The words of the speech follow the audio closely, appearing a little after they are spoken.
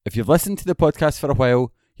If you've listened to the podcast for a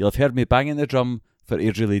while, you'll have heard me banging the drum for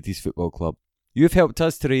Airdrie Ladies Football Club. You've helped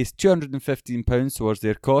us to raise £215 towards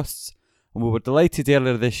their costs, and we were delighted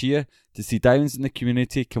earlier this year to see Downs in the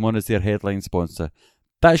Community come on as their headline sponsor.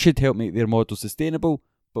 That should help make their model sustainable,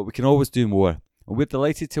 but we can always do more. And we're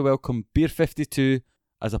delighted to welcome Beer 52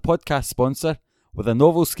 as a podcast sponsor with a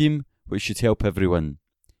novel scheme which should help everyone.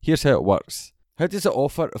 Here's how it works. How does an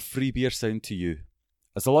offer of free beer sound to you?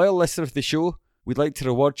 As a loyal listener of the show, we'd like to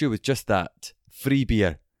reward you with just that, free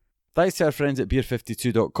beer. Thanks to our friends at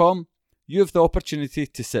beer52.com, you have the opportunity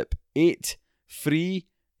to sip 8 free,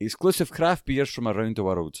 exclusive craft beers from around the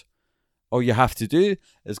world. All you have to do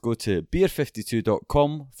is go to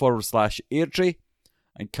beer52.com/Airdrie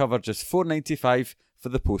and cover just $4.95 for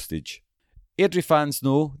the postage. Airdrie fans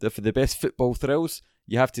know that for the best football thrills,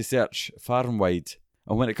 you have to search far and wide.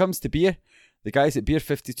 And when it comes to beer, the guys at Beer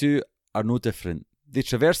 52 are no different. They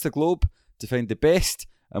traverse the globe to find the best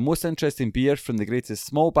and most interesting beer from the greatest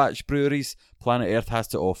small batch breweries planet Earth has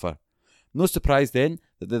to offer. No surprise then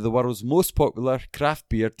that they're the world's most popular craft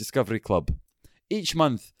beer discovery club. Each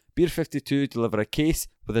month, Beer 52 deliver a case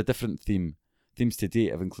with a different theme. Themes to date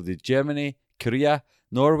have included Germany, Korea,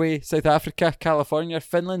 Norway, South Africa, California,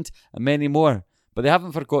 Finland and many more. But they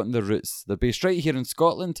haven't forgotten their roots. They're based right here in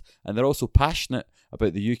Scotland and they're also passionate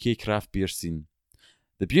about the UK craft beer scene.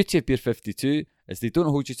 The beauty of Beer 52 is they don't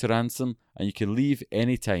hold you to ransom and you can leave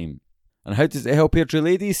any time. And how does it help Airdrie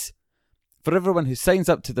Ladies? For everyone who signs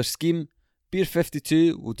up to their scheme, Beer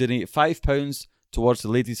 52 will donate £5 towards the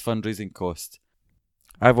ladies' fundraising cost.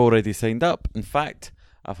 I've already signed up. In fact,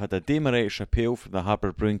 I've had a Damer extra pail from the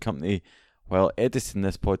Harbour Brewing Company while editing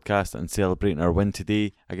this podcast and celebrating our win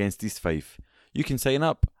today against East Fife. You can sign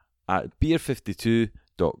up at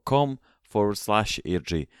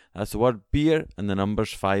beer52.com/Airdrie. That's the word beer and the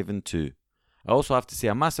numbers 5 and 2. I also have to say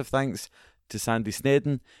a massive thanks to Sandy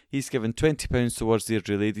Snedden. He's given £20 towards the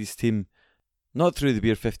Airdrie Ladies team, not through the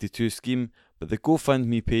Beer 52 scheme, but the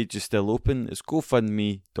GoFundMe page is still open. It's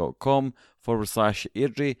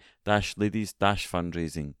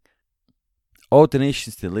gofundme.com/Airdrie-ladies-fundraising. All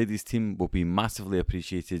donations to the ladies team will be massively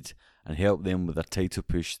appreciated and help them with their title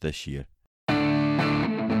push this year.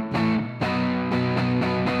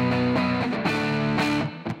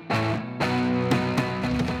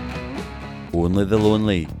 Only the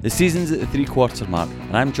Lonely. The season's at the 3/4 mark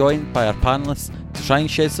and I'm joined by our panellists to try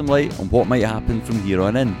and shed some light on what might happen from here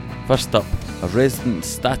on in. First up, our resident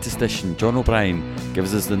statistician John O'Brien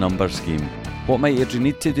gives us the numbers game. What might Airdrie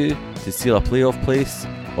need to do to seal a playoff place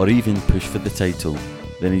or even push for the title?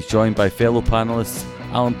 Then he's joined by fellow panellists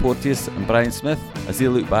Alan Porteous and Brian Smith as they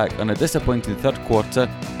look back on a disappointing third quarter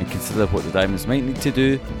and consider what the Diamonds might need to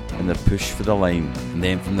do in their push for the line. And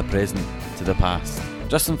then from the present to the past,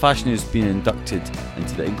 Justin Fashanu has been inducted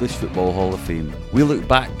into the English Football Hall of Fame. We look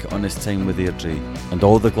back on his time with Airdrie and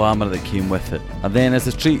all the glamour that came with it. And then as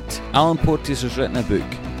a treat, Alan Porteous has written a book,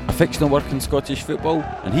 a fictional work in Scottish football,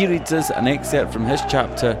 and he reads us an excerpt from his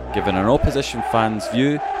chapter giving an opposition fan's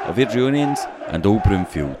view of Airdrieonians and Old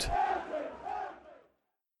Broomfield.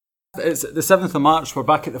 It's the 7th of March, we're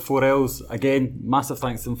back at the 4Ls. Again, massive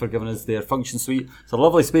thanks to them for giving us their function suite. It's a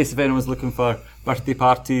lovely space if anyone's looking for birthday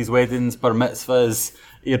parties, weddings, bar mitzvahs,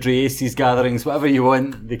 Airdrie Aces gatherings, whatever you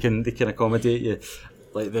want, they can accommodate you.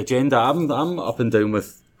 Like the agenda, I'm up and down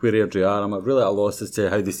with where Airdrie are. I'm really at a loss as to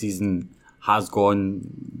how the season has gone,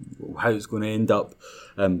 how it's going to end up.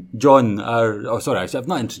 John, I've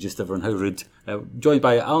not introduced everyone, how rude. Joined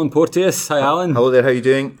by Alan Porteous. Hi Alan. Hello there, how you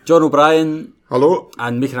doing? John O'Brien. Hello.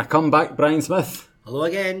 And making a comeback, Brian Smith. Hello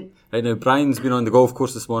again. Right now, Brian's been on the golf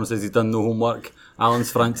course this morning, says he's done no homework. Alan's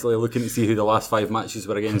frantically looking to see who the last 5 matches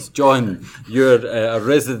were against. John, you're a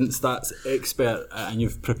resident stats expert and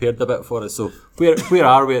you've prepared a bit for us. So where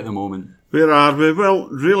are we at the moment? Where are we? Well,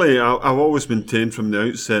 really, I've always maintained from the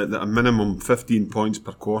outset that a minimum 15 points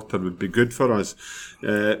per quarter would be good for us.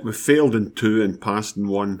 We've failed in 2 and passed in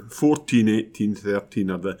 1. 14, 18, 13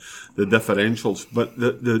 are the differentials. But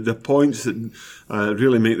the points that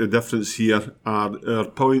really make the difference here are our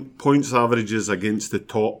points averages against the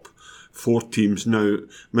top 4 teams. Now,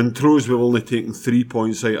 Montrose we've only taken 3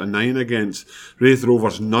 points out of 9 against. Raith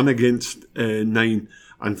Rovers none against 9.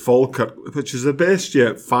 And Falkirk, which is the best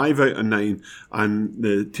yet, 5 out of 9. And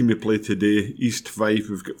the team we play today, East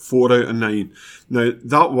Fife, we've got 4 out of 9. Now,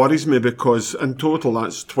 that worries me because in total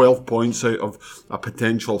that's 12 points out of a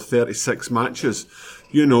potential 36 matches.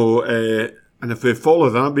 You know, and if we follow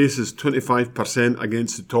that basis, 25%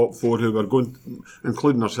 against the top 4 who are going,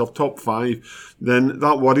 including ourselves, top 5, then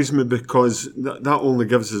that worries me because that only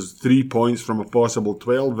gives us 3 points from a possible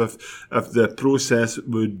 12 if the process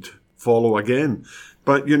would follow again.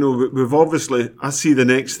 But, we've obviously, I see the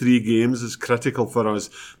next 3 games as critical for us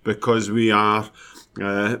because we are,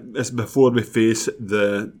 it's before we face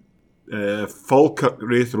the Falkirk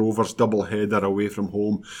Wraith Rovers double-header away from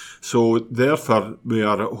home. So, therefore, we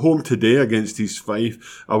are at home today against East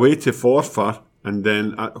Fife, away to Forfar, and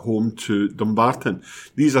then at home to Dumbarton.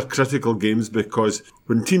 These are critical games because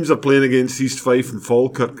when teams are playing against East Fife and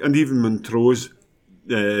Falkirk, and even Montrose,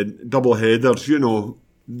 double-headers,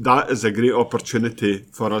 that is a great opportunity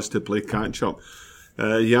for us to play catch-up.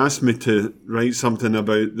 You asked me to write something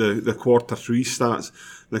about the quarter 3 stats.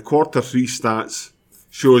 The quarter 3 stats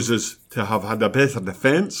shows us to have had a better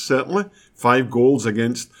defence, certainly. 5 goals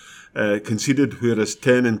against conceded, whereas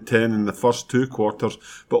 10 and 10 in the first 2 quarters,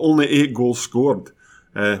 but only 8 goals scored,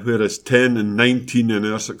 whereas 10 and 19 in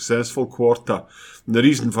our successful quarter. And the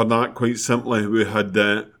reason for that, quite simply, we had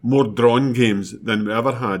more drawn games than we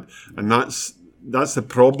ever had, and that's the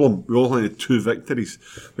problem. We only had 2 victories.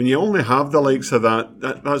 When you only have the likes of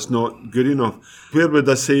that's not good enough. Where would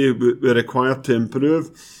I say we're required to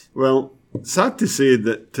improve? Well, sad to say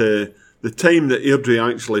that the time that Airdrie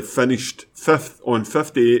actually finished 5th on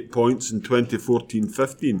 58 points in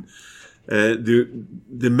 2014-15,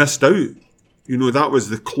 they missed out. That was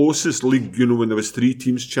the closest league, when there was 3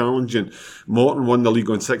 teams challenging. Morton won the league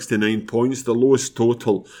on 69 points, the lowest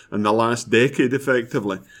total in the last decade,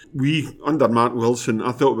 effectively. We, under Mark Wilson,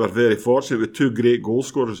 I thought we were very fortunate with 2 great goal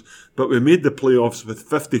scorers, but we made the playoffs with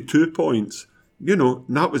 52 points. And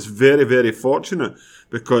that was very, very fortunate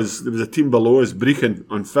because there was a team below us, Brechin,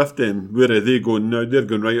 on 50, and where are they going now? They're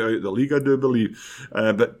going right out of the league, I do believe.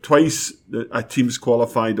 But twice a team's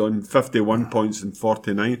qualified on 51 points and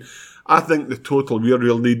 49. I think the total we're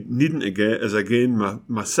really needing to get is, again,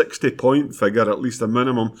 my 60-point figure, at least a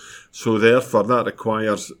minimum. So therefore, that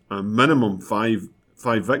requires a minimum 5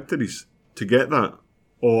 victories to get that.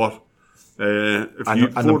 Or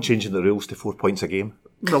I'm changing the rules to 4 points a game.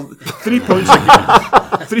 Well, 3 points a game.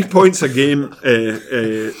 3 points a game,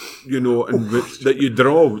 that you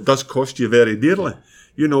draw does cost you very dearly.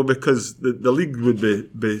 Because the league would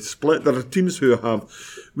be split. There are teams who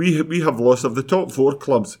we have lost, of the top 4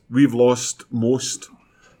 clubs, we've lost most.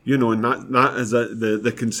 And that is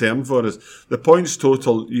the concern for us. The points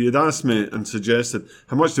total, you'd asked me and suggested,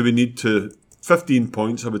 how much do we need to 15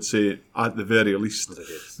 points, I would say, at the very least,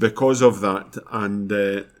 because of that. And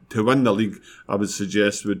to win the league, I would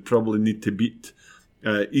suggest we'd probably need to beat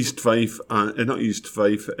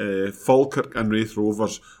Falkirk and Wraith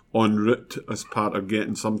Rovers en route as part of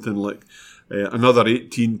getting something like another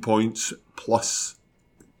 18 points plus,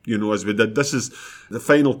 as we did. This is the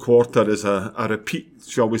final quarter is a repeat,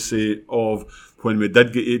 shall we say, of when we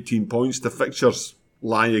did get 18 points. The fixtures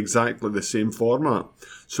lie exactly the same format.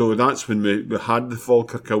 So that's when we had the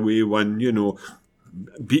Falkirk away win,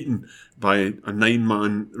 beaten by a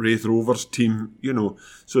 9-man Wraith Rovers team,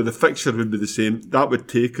 So the fixture would be the same. That would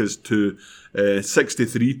take us to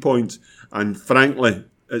 63 points. And frankly,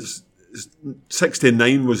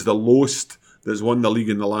 69 was the lowest that's won the league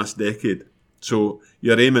in the last decade. So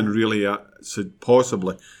you're aiming really at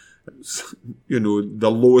possibly, the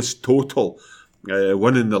lowest total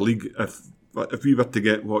winning the league. If we were to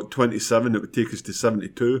get 27, it would take us to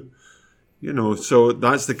 72. So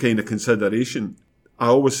that's the kind of consideration. I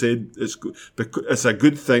always said it's a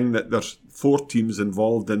good thing that there's 4 teams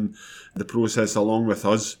involved in the process along with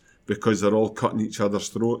us, because they're all cutting each other's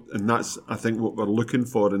throat, and that's, I think, what we're looking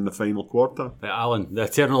for in the final quarter. Right, Alan, the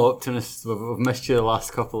eternal optimist, we've missed you the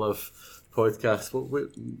last couple of podcasts.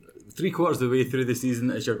 3/4 of the way through the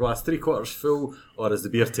season, is your glass 3/4 full, or is the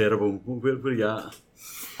beer terrible? Where are you at?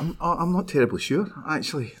 I'm not terribly sure,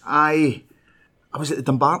 actually. I was at the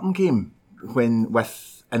Dumbarton game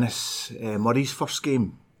with Innes Murray's first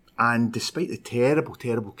game, and despite the terrible,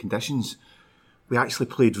 terrible conditions, we actually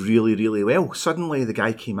played really, really well. Suddenly the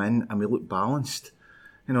guy came in and we looked balanced.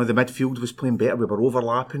 The midfield was playing better, we were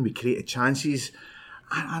overlapping, we created chances,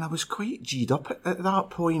 and I was quite G'd up at that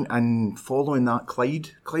point. And following that,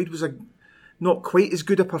 Clyde was not quite as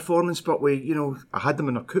good a performance, but I had them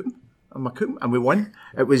in my coop, and we won.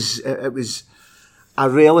 It was a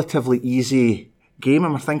relatively easy game,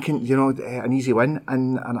 and we're thinking, an easy win,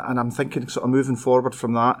 and I'm thinking sort of moving forward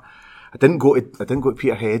from that. I didn't go to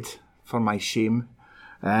Peterhead, for my shame.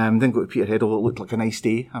 Didn't go to Peterhead, although it looked like a nice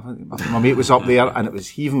day. My mate was up there and it was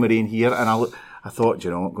heaving with rain here, and I thought,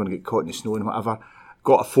 I'm going to get caught in the snow and whatever.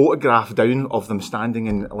 Got a photograph down of them standing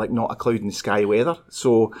in not a cloud in the sky weather.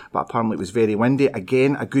 So, but apparently it was very windy.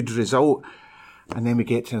 Again, a good result. And then we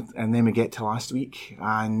get to last week,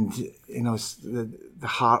 and the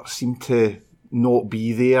heart seemed to not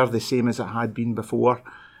be there the same as it had been before.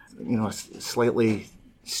 Slightly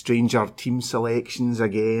stranger team selections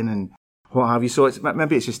again and what have you. So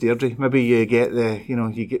maybe it's just Airdrie. Maybe you get the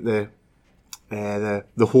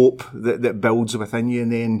hope that builds within you,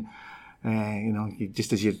 and then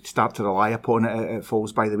just as you start to rely upon it, it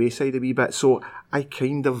falls by the wayside a wee bit. So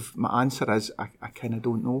my answer is I kind of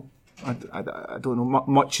don't know. I don't know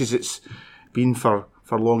much as it's been for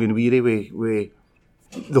long and weary.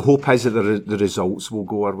 The hope is that the results will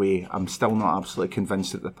go our way. I'm still not absolutely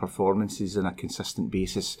convinced that the performances on a consistent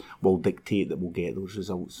basis will dictate that we'll get those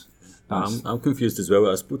results. I'm confused as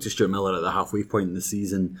well. I spoke to Stuart Miller at the halfway point in the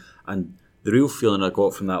season, and the real feeling I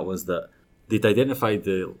got from that was that they'd identified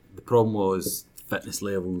the problem was fitness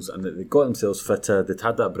levels, and that they got themselves fitter. They'd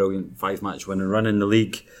had that brilliant 5-match winning run in the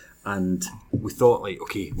league, and we thought, like,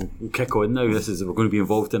 okay, we'll kick on now. We're going to be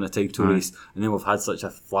involved in a title race, and then we've had such a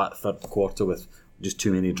flat third quarter with just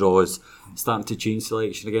too many draws, starting to change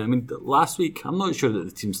selection again. I mean, last week, I'm not sure that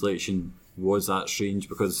the team selection was that strange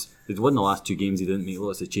because they'd won the last 2 games. They didn't make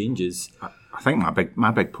lots of changes. I think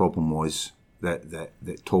my big problem was that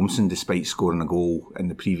Thompson, despite scoring a goal in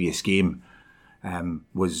the previous game,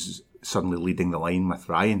 was suddenly leading the line with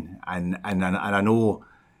Ryan, and I know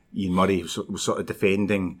Ian Murray was sort of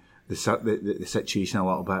defending the situation a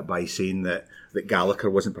little bit by saying that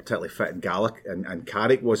Gallagher wasn't particularly fit and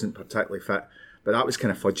Carrick wasn't particularly fit. But that was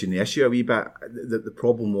kind of fudging the issue a wee bit. The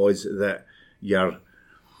problem was that your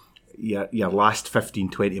last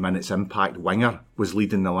 15-20 minutes impact winger was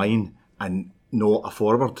leading the line and not a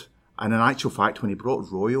forward. And in actual fact, when he brought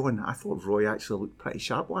Roy on, I thought Roy actually looked pretty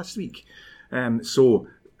sharp last week. So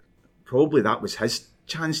probably that was his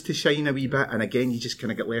chance to shine a wee bit. And again, you just kind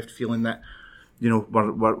of get left feeling that,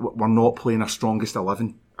 we're not playing our strongest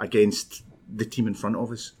 11 against the team in front of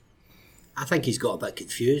us. I think he's got a bit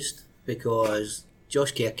confused because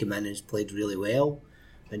Josh Kerr came in and has played really well,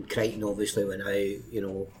 and Crichton obviously went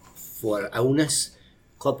out, for illness.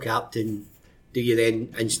 Club captain, do you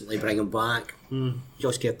then instantly bring him back?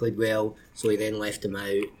 Josh Kerr played well, so he then left him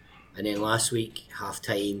out, and then last week, half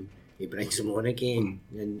time, he brings him on again,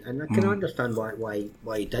 and I can understand why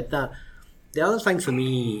he did that. The other thing for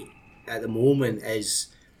me at the moment is,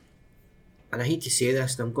 and I hate to say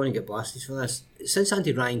this, and I'm going to get blasted for this, since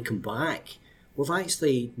Andy Ryan came back, we've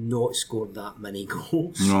actually not scored that many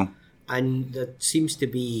goals. No. And there seems to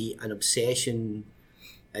be an obsession,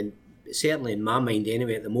 and certainly in my mind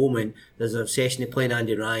anyway at the moment, there's an obsession of playing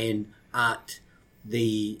Andy Ryan at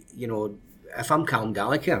the, if I'm Callum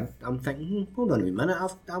Gallagher, I'm thinking, hold on a minute,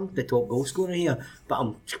 I'm the top goal scorer here,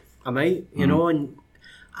 but I'm out, and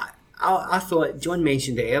I thought, John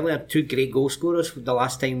mentioned it earlier, 2 great goal scorers the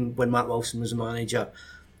last time when Matt Wilson was the manager,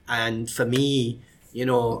 and for me,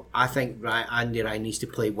 I think Andy Ryan needs to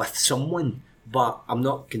play with someone, but I'm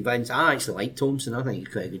not convinced. I actually like Thompson. I think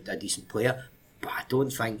he's quite a decent player, but I don't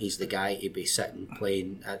think he's the guy to be sitting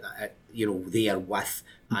playing there with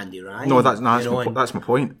Andy Ryan. No, that's my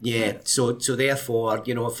point. Yeah, so therefore,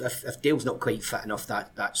 if Dale's not quite fit enough,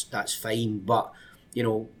 that's fine. But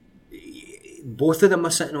both of them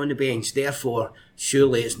are sitting on the bench. Therefore,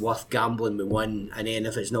 surely it's worth gambling with one, and then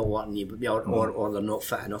if it's not working, or they're not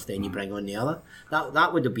fit enough, then you bring on the other.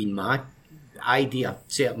 That would have been my idea,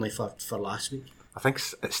 certainly for last week. I think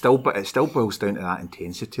it still boils down to that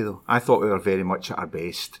intensity, though. I thought we were very much at our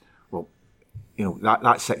best. Well, that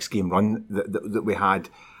 6-game run that we had,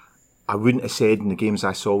 I wouldn't have said in the games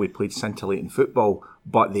I saw we played scintillating football,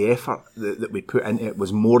 but the effort that we put into it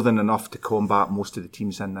was more than enough to combat most of the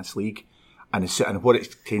teams in this league. And what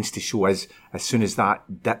it tends to show is, as soon as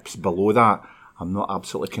that dips below that, I'm not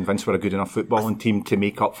absolutely convinced we're a good enough footballing team to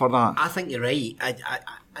make up for that. I think you're right.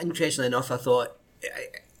 Interestingly enough, I thought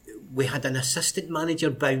we had an assistant manager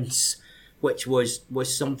bounce, which was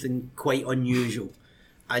something quite unusual,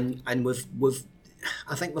 and we've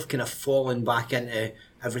I think we've kind of fallen back into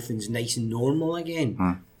everything's nice and normal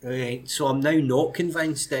again. Right, so I'm now not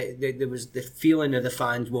convinced that there was the feeling of the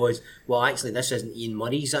fans was, well, actually this isn't Ian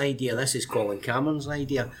Murray's idea, this is Colin Cameron's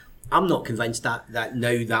idea. I'm not convinced that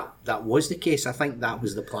now that was the case. I think that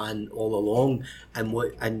was the plan all along,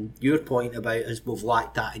 and your point about is we've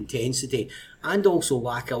lacked that intensity and also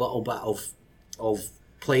lack a little bit of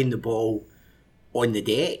playing the ball on the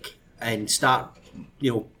deck and start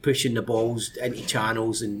pushing the balls into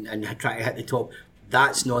channels and try to hit the top.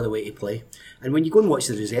 That's not the way to play. And when you go and watch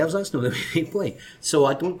the reserves, that's not the way to play. So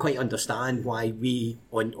I don't quite understand why we,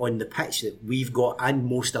 on the pitch that we've got and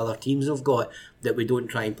most other teams have got, that we don't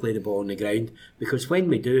try and play the ball on the ground. Because when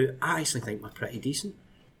we do, I actually think we're pretty decent.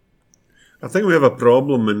 I think we have a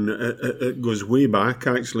problem, and it goes way back,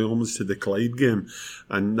 actually, almost to the Clyde game.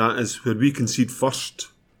 And that is where we concede first,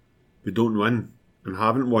 we don't win. and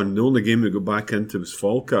haven't won. The only game we go back into was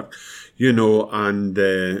Falkirk, and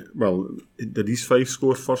did East Fife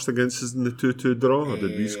score first against us in the 2-2 draw, or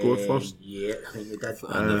did we score first? Yeah, I think we did.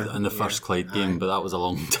 In the first Clyde game, but that was a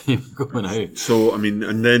long time ago now. So,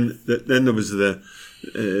 and then there was the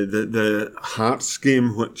Hearts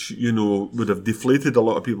game, which, would have deflated a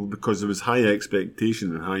lot of people because there was high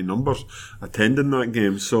expectation and high numbers attending that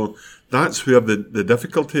game. So that's where the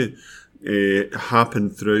difficulty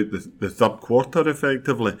happened throughout the third quarter,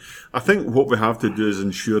 effectively. I think what we have to do is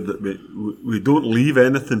ensure that we don't leave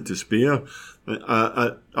anything to spare.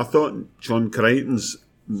 I thought John Crichton's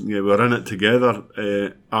we're in it together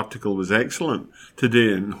article was excellent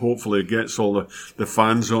today, and hopefully it gets all the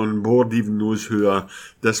fans on board, even those who are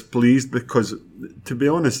displeased, because to be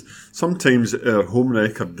honest, sometimes our home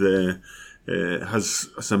record has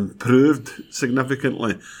improved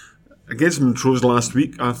significantly. Against Montrose last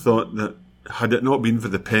week, I thought that had it not been for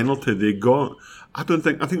the penalty they got, I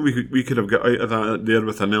think we could have got out of that there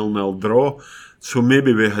with a 0-0 draw. So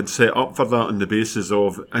maybe we had set up for that on the basis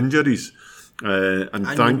of injuries. And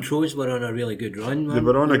Montrose were on a really good run. They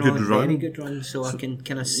were on a good run. Very good run, so I can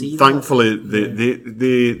kind of see thankfully,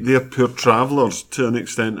 they're poor travellers to an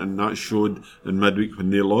extent, and that showed in midweek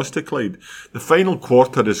when they lost to Clyde. The final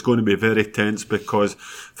quarter is going to be very tense because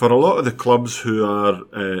for a lot of the clubs who are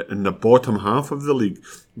in the bottom half of the league,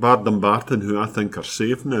 bar Dumbarton, who I think are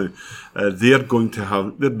safe now, they'll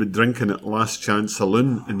be drinking at last chance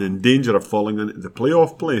saloon and in danger of falling into the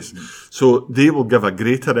playoff place. So they will give a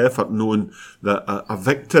greater effort knowing that a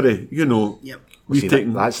victory, Yep.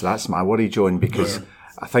 That's my worry, John, because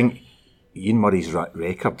I think Ian Murray's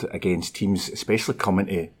record against teams, especially coming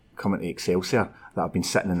to Excelsior, that have been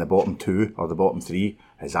sitting in the bottom 2 or the bottom 3,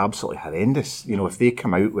 is absolutely horrendous. If they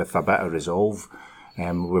come out with a bit of resolve,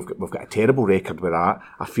 we've got a terrible record with that.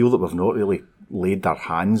 I feel that we've not really laid our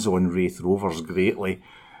hands on Wraith Rovers greatly.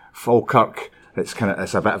 Falkirk, it's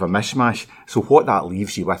a bit of a mishmash. So what that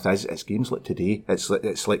leaves you with is games like today.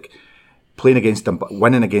 It's like playing against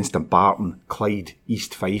winning against Dumbarton, Clyde,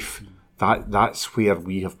 East Fife. That's where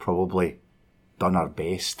we have probably done our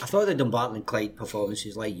best. I thought the Dumbarton and Clyde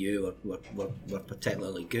performances, like you, were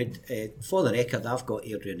particularly good. For the record, I've got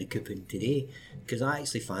Adrian Coupon today because I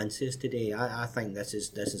actually fancy us today. I think this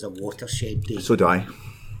is a watershed day. So do I.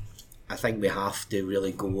 I think we have to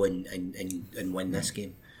really go and win this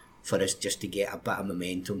game for us just to get a bit of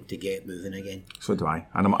momentum to get moving again. So do I,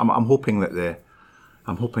 and I'm hoping that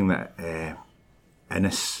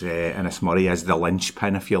Innes Murray is the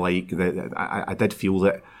linchpin, if you like. I did feel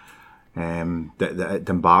that at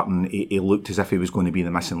Dumbarton he looked as if he was going to be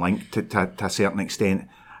the missing link to a certain extent.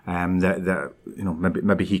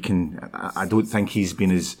 Maybe he can. I don't think he's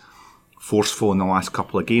been as forceful in the last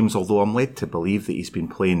couple of games, although I'm led to believe that he's been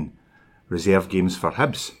playing reserve games for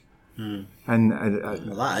Hibs. And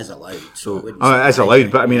well, that is allowed. So it is allowed,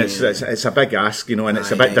 but I mean it's a big ask, and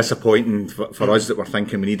it's a bit disappointing for us that we're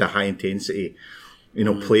thinking we need a high intensity,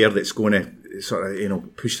 player that's going to sort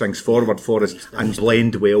of push things forward for us and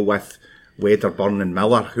blend well with Wedderburn and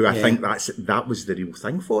Miller, who I think that was the real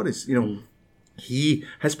thing for us.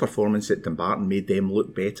 His performance at Dumbarton made them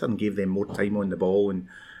look better and gave them more time on the ball, and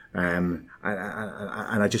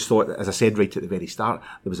I just thought, as I said right at the very start,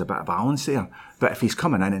 there was a bit of balance there. But if he's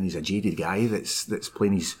coming in and he's a jaded guy that's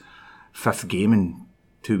playing his 5th game in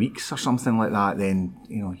 2 weeks or something like that, then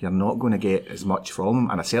you're not going to get as much from him.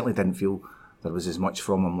 And I certainly didn't feel there was as much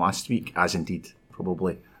from him last week, as indeed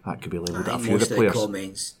probably that could be levelled at a few of the players. Most of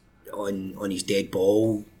the comments on his dead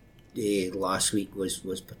ball last week was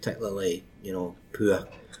particularly poor,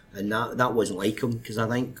 and that wasn't like him, because I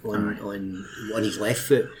think on his left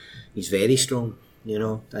foot he's very strong,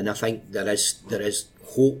 and I think there is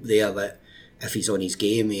hope there that if he's on his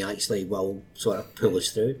game he actually will sort of pull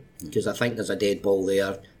us through, because I think there's a dead ball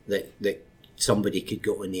there that somebody could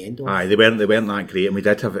go in the end of. Aye, they weren't that great, and we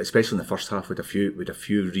did have, especially in the first half, with a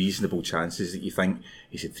few reasonable chances that you think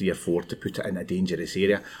he's had 3 or 4 to put it in a dangerous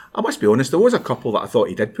area. I must be honest, there was a couple that I thought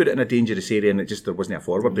he did put it in a dangerous area, and there wasn't a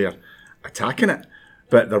forward there attacking it,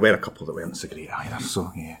 but there were a couple that weren't so great either.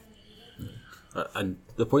 So yeah. And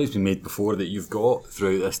the point has been made before that you've got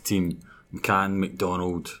throughout this team McCann,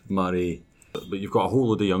 McDonald, Murray, but you've got a whole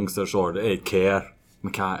load of youngsters, or Kerr,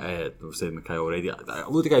 I've said Mackay already, a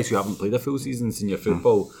load of guys who haven't played a full season in senior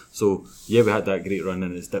football. So yeah, we had that great run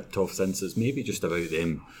and it's dipped off since. It's maybe just about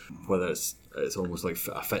them, whether it's almost like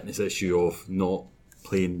a fitness issue of not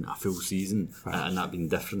playing a full season and that being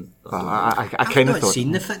different. I've not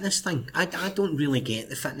seen the fitness thing. I don't really get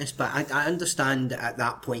the fitness, but I understand at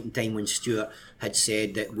that point in time when Stuart had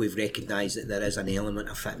said that we've recognised that there is an element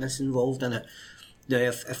of fitness involved in it. Now,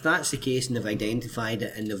 if that's the case and they've identified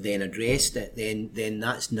it and they've then addressed it, then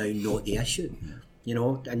that's now not the issue, you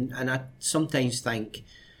know. And I sometimes think,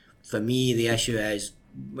 for me, the issue is,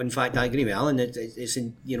 in fact, I agree with Alan. It's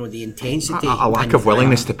in, you know, the intensity, a lack of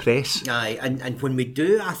willingness to press. Aye, and when we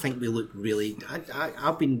do, I think we look really.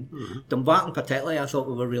 I've been Dumbarton particularly. I thought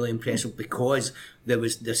we were really impressive because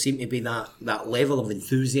there seemed to be that level of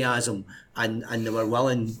enthusiasm, and they were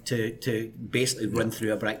willing to basically run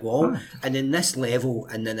through a brick wall. And in this level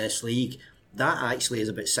and in this league, that actually is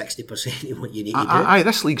about 60% of what you need to do. Aye,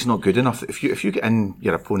 this league's not good enough. If you get in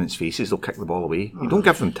your opponent's faces, they'll kick the ball away. You don't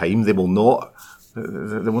give them time; they will not.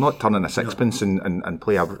 They will not turn in a sixpence and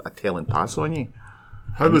play a telling pass on you.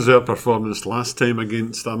 How was their performance last time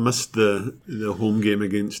against? I missed the home game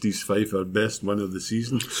against East Fife, our best win of the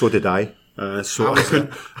season. So did I.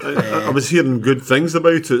 I was hearing good things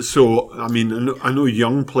about it. So, I mean, I know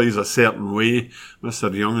Young plays a certain way,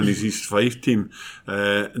 Mr. Young and his East Fife team.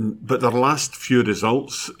 But their last few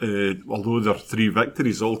results, although their 3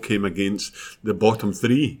 victories, all came against the bottom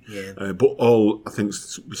 3. Yeah. But all, I think,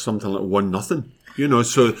 something like 1-0. You know,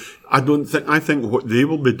 so I think what they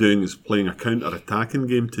will be doing is playing a counter-attacking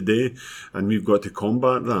game today, and we've got to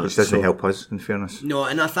combat that. Which doesn't help us, in fairness. No,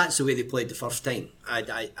 and that's the way they played the first time.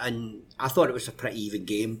 And I thought it was a pretty even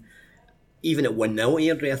game. Even at 1-0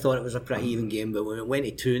 Airdrie, I thought it was a pretty even game, but when it went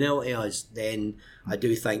to 2-0 to us, then I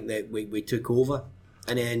do think that we took over.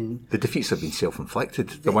 And then the defeats have been self-inflicted.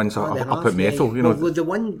 The ones up at have, Methil, you know. Well,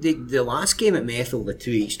 the last game at Methil, the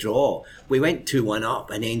 2-each draw, we went 2-1 up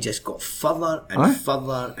and then just got further and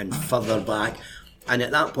further and further back. And at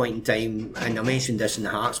that point in time, and I mentioned this in the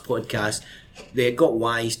Hearts podcast, they got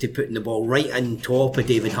wise to putting the ball right in top of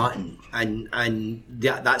David Hutton, and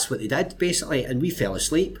that's what they did basically. And we fell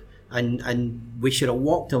asleep. And we should have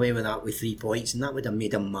walked away with that with 3 points, and that would have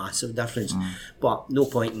made a massive difference. But no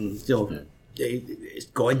point in, it's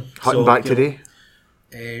gone. Hutton back today?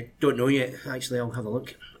 Don't know yet. Actually, I'll have a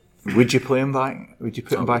look. Would you play him back? Would you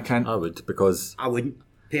put him back in? I would, because I wouldn't.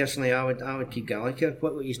 Personally, I would keep Gallagher.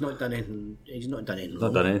 He's not done anything. He's not done anything.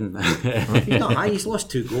 not done anything. He's not high. He's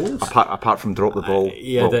lost 2 goals. Apart from drop the ball.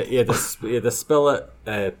 He had the spill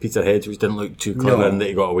at Peterhead, which didn't look too clever and that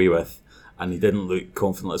he got away with. And he didn't look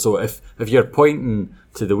confident. So if you're pointing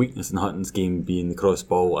to the weakness in Hutton's game being the cross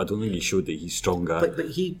ball, I don't think he showed that he's stronger.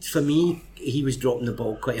 But for me, he was dropping the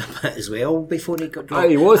ball quite a bit as well before he got dropped.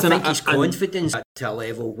 He was. I think his confidence to a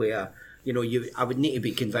level where, you know, I would need to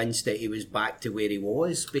be convinced that he was back to where he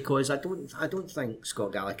was, because I don't think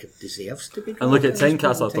Scott Gallagher deserves to be dropped. And look at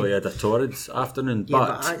Tynecastle, I thought he had a torrid afternoon.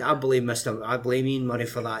 But I blame Ian Murray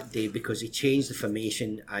for that day, because he changed the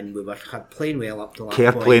formation and we were playing well up to that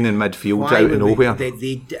Kerr point. playing in midfield out of nowhere.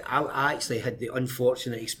 I actually had the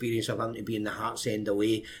unfortunate experience of having to be in the Hearts End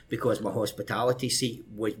away because my hospitality seat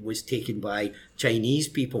was taken by Chinese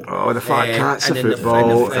people. Oh, the fat cats of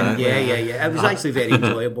football. football. Yeah. It was actually very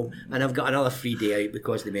enjoyable, and I've got another free day out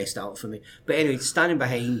because they messed up for me. But anyway, standing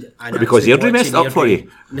behind and because Airdrie messed up for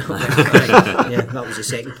you. No, yeah, that was the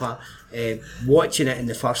second part. Watching it in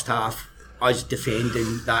the first half, us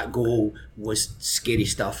defending that goal was scary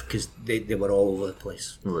stuff because they were all over the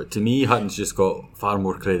place. To me, Hutton's just got far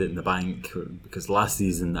more credit in the bank, because last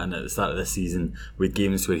season and at the start of this season we had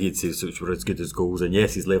games where he had saves which were as good as goals, and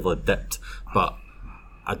yes, his level had dipped, but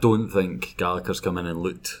I don't think Gallagher's come in and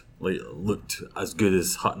looked as good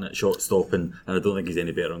as Hutton at shot stopping, and I don't think he's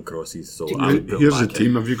any better on crosses. So here's the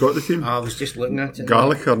team. Have you got the team? I was just looking at it.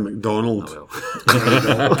 Gallagher, McDonald,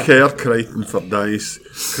 Kerr, Crichton,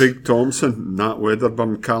 Fordyce, Craig Thompson, Nat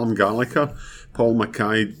Wedderburn, Callum Gallagher, Paul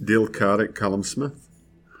Mackay, Dale Carrick, Callum Smith.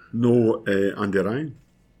 No Andy Ryan.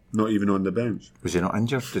 Not even on the bench. Was he not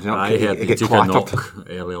injured? Did he not I heard he get took clattered? a knock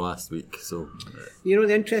early last week. So, you know,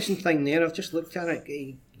 the interesting thing there, I've just looked at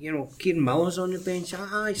it. You know, Kieran Miller's on the bench.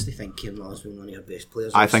 I actually think Kieran Miller's been one of our best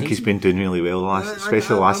players. I think he's been doing really well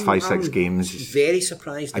especially the last 5-6 games. Very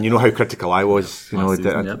surprised. And you know how critical I was. You know,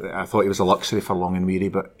 season, I thought he was a luxury for Long and Weary,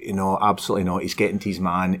 but you know, absolutely not. He's getting to his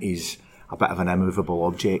man. He's a bit of an immovable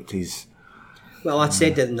object. Well, I'd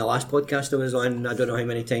said that in the last podcast I was on. I don't know how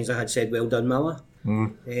many times I had said, "Well done, Miller."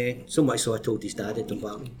 So much so I told his dad at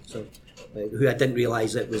Dumbarton, so who I didn't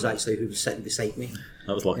realise it was actually who was sitting beside me.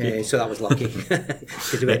 that was lucky. So that was lucky.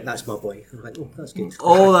 Because he went, "That's my boy." I'm like, "Oh, that's good."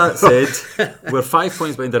 All that said, we're 5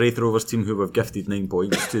 points behind the Wraith Rovers team, who we've gifted 9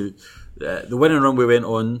 points to. The winning run we went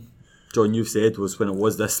on, John, you've said, was when it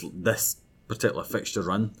was this particular fixture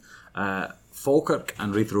run. Falkirk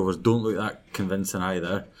and Wraith Rovers don't look that convincing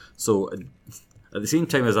either. So at the same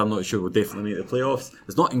time as I'm not sure we'll definitely make the playoffs,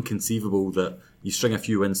 it's not inconceivable that you string a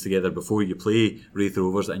few wins together before you play Wraith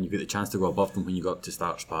Rovers and you get the chance to go above them when you go up to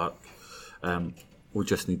Starks Park. we'll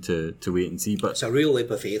just need to wait and see. But It's a real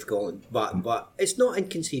leap of faith, Colin, but it's not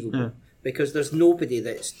inconceivable because there's nobody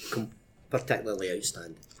that's particularly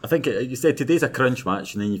outstanding. I think you said today's a crunch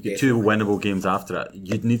match, and then you've got two winnable games after it.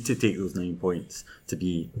 You'd need to take those 9 points to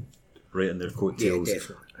be right on their coattails. Yeah,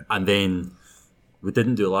 definitely. And then we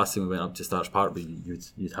didn't do it last time we went up to Starch Park, but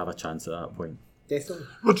you'd have a chance at that point. Definitely.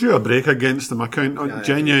 We're due a break against them. I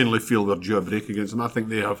genuinely feel we're due a break against them. I think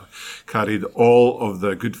they have carried all of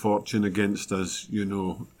the good fortune against us, in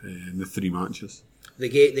the 3 matches. The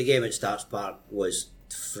game at Starks Park was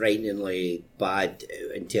frighteningly bad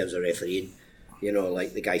in terms of refereeing.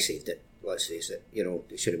 Like the guy saved it. Let's face it.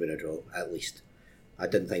 It should have been a draw at least. I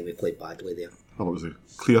didn't think we played badly there. Well, it was a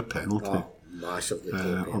clear penalty. Oh, massively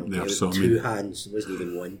clear penalty. Up there, It was so, two hands. It wasn't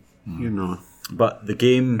even one. But the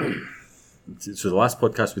game, so the last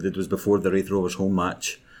podcast we did was before the Wraith Rovers home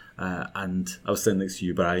match, and I was sitting next to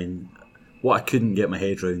you, Brian. What I couldn't get my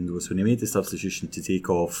head around was when he made the substitution to take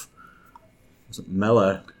off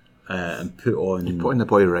Miller and put on the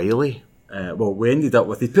boy Riley. We ended up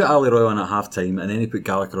with, he put Ali Roy on at half time and then he put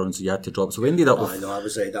Gallagher on, so you had to drop. So we ended up with. No, that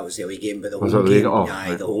was the away game, but the Was home it the game. away- oh,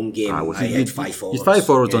 Aye, the home game. I had 5 forwards. He's 5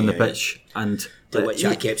 forwards on the pitch, and To which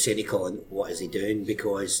I kept saying to Colin, what is he doing?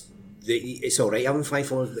 Because it's all right having 5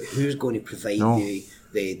 forwards, but who's going to provide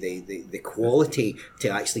the quality to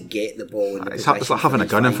actually get the ball in the It's like having a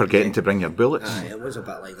gun and forgetting to bring your bullets. Aye, it was a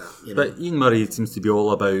bit like that. But Ian Murray seems to be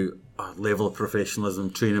all about a level of professionalism,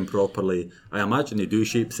 training properly. I imagine they do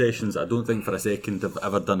shape sessions. I don't think for a second they've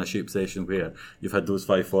ever done a shape session where you've had those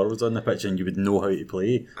 5 forwards on the pitch and you would know how to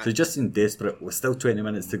play. So it just seemed desperate. With still 20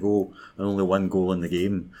 minutes to go and only 1 goal in the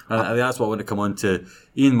game. And I think that's what I want to come on to.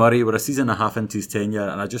 Ian Murray, we're a season and a half into his tenure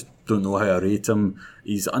and I just don't know how I rate him.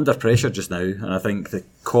 He's under pressure just now, and I think the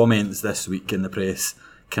comments this week in the press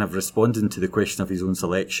kind of responding to the question of his own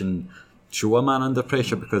selection show a man under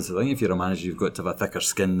pressure, because I think if you're a manager you've got to have a thicker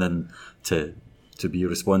skin than to be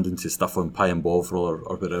responding to stuff on Pie and Bovril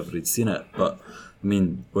or wherever he'd seen it. But I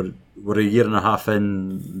mean, we're a year and a half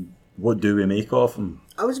in. What do we make of him?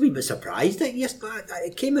 I was a wee bit surprised that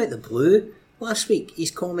it came out of the blue last week, his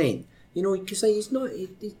comment. Because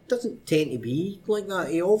he doesn't tend to be like that.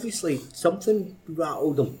 He obviously, something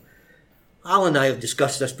rattled him. Al and I have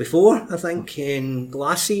discussed this before, I think, in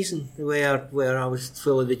last season, where I was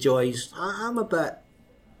full of the joys. I'm a bit.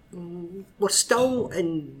 We're still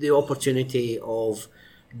in the opportunity of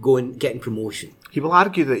getting promotion. He will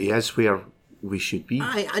argue that he is where we should be.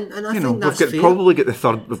 Aye, and I think that's we've fair. probably got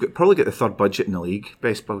the third budget in the league,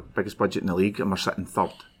 biggest budget in the league, and we're sitting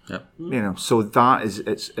third. Yep. So that is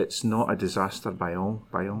it's not a disaster by all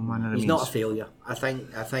manner of means. He's not a failure. I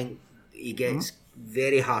think he gets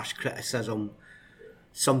very harsh criticism,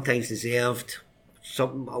 sometimes deserved, a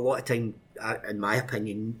lot of time, in my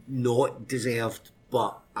opinion, not deserved.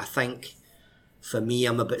 But I think, for me,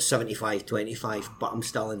 I'm about 75-25, but I'm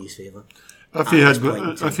still in his favour.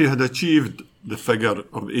 If he had achieved the figure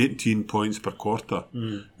of 18 points per quarter,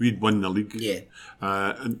 we'd win the league. Yeah.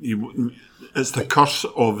 It's the curse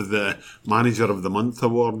of the Manager of the Month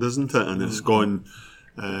award, isn't it? And it's gone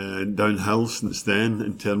downhill since then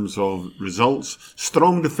in terms of results.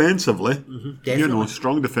 Strong defensively, Definitely.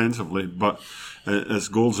 strong defensively, but it's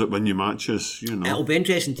goals that win you matches. It'll be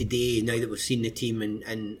interesting today, now that we've seen the team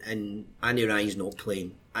and Andy Ryan's not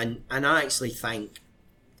playing. And I actually think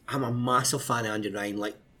I'm a massive fan of Andy Ryan,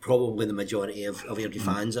 like probably the majority of Airdrie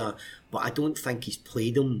fans are, but I don't think he's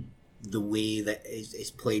played him the way that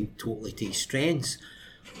is playing totally to his strengths.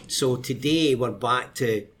 So today we're back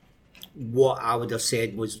to what I would have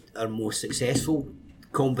said was our most successful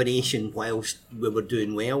combination whilst we were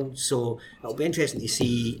doing well. So it'll be interesting to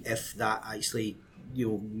see if that actually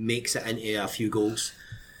makes it into a few goals.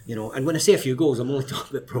 And when I say a few goals, I'm only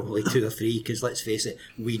talking about probably 2 or 3, because let's face it,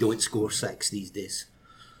 we don't score 6 these days.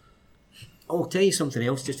 I'll tell you something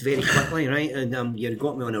else just very quickly, right? And you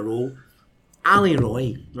got me on a roll. Ali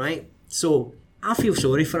Roy, right? So I feel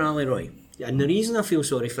sorry for Ali Roy. And the reason I feel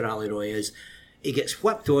sorry for Ali Roy is he gets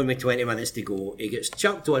whipped on with 20 minutes to go. He gets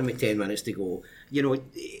chucked on with 10 minutes to go.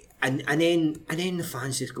 And then the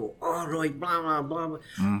fans just go, oh, Roy, blah, blah, blah, blah.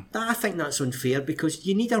 I think that's unfair, because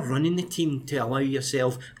you need a run in the team to allow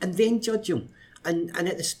yourself and then judge him. And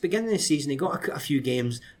at the beginning of the season, he got a few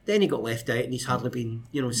games, then he got left out, and he's hardly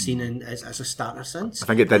been seen as a starter since. I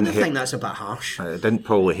think it didn't. I think that's a bit harsh. It didn't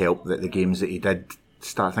probably help that the games that he did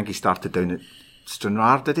start. I think he started down at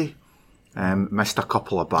Stranraer, did he? Missed a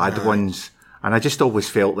couple of bad ones, and I just always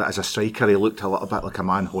felt that as a striker, he looked a little bit like a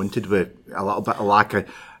man haunted with a little bit of lack of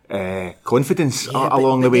confidence Yeah,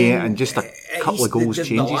 along but the way, then, and just a couple of goals the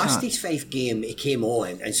changes last that. East Fife game, he came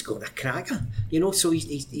on and scored a cracker. So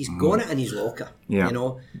he's got it in his locker. Yeah.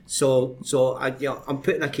 So I'm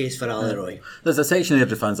putting a case for Ali Roy. There's a section of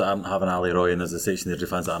Airdrie fans that aren't having Ali Roy, and there's a section of Airdrie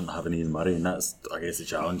fans that aren't having Ian Murray, and that's, I guess, the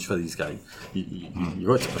challenge for these guys. You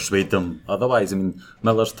got to persuade them. Otherwise, I mean,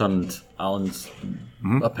 Miller's turned Alan's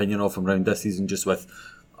opinion off him round this season just with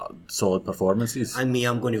solid performances. And me,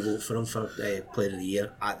 I'm going to vote for him for Player of the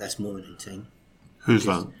Year at this moment in time. Who's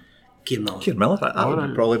that? Kieran Miller. Kieran Miller, that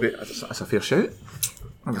would probably be that's a fair shout.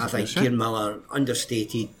 I think Kieran Miller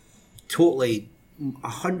understated totally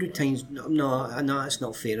 100 times. No, that's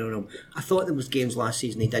not fair on him. I thought there was games last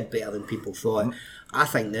season he did better than people thought. I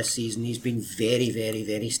think this season he's been very, very,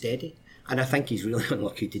 very steady. And I think he's really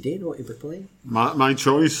unlucky today not to be playing. My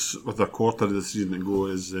choice with a quarter of the season to go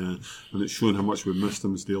is, and it's showing how much we missed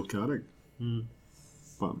him, is Dale Carrick.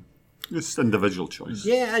 But it's individual choice.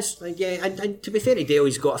 Yeah, and to be fair to Dale,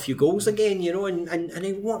 he's got a few goals again, and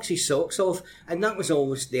he works his socks off. And that was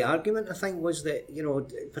always the argument, I think, was that,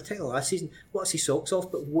 particularly last season, works his socks off,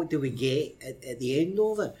 but what do we get at the end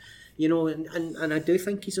of it? And I do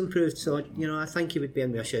think he's improved. So, I think he would be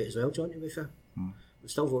in with a shout as well, John, to be fair. I'm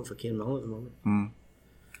still voting for Kieran Miller at the moment.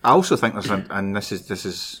 I also think there's, and this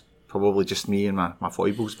is probably just me and my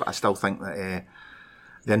foibles, but I still think that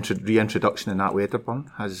the reintroduction in that Wedderburn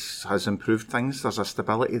has improved things. There's a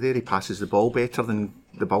stability there. He passes the ball better than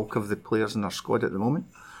the bulk of the players in our squad at the moment.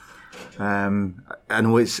 I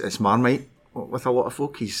know it's Marmite with a lot of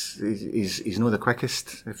folk. He's not the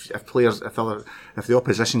quickest. If the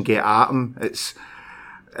opposition get at him, it's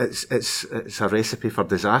a recipe for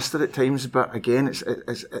disaster at times. But again,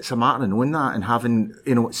 it's a matter of knowing that and having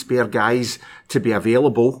spare guys to be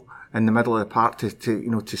available in the middle of the park to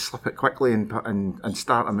slip it quickly and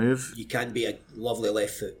start a move. You can't be a lovely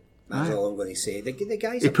left foot. That's all I'm going to say. The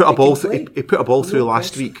guys. He put a ball through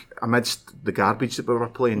last week amidst the garbage that we were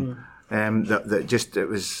playing. It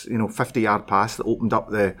was 50-yard pass that opened up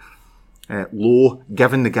the low,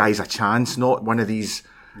 giving the guys a chance. Not one of these.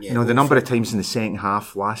 The number of times in the second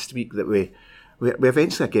half last week that we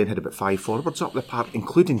eventually again had about 5 forwards up the park,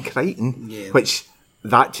 including Crichton, which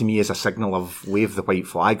that to me is a signal of wave the white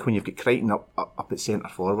flag. When you've got Crichton up at centre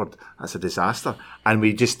forward, that's a disaster. And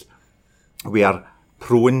we are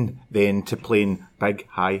prone then to playing big,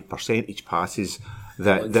 high percentage passes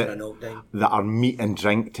that are meat and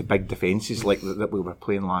drink to big defences like that we were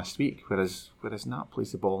playing last week. Whereas Nat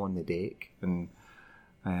plays the ball on the deck and.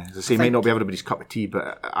 As I say, might not be everybody's cup of tea,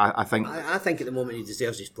 but I think at the moment he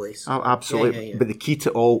deserves his place. Oh, absolutely. Yeah. But the key to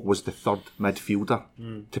it all was the third midfielder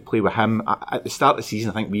to play with him. At the start of the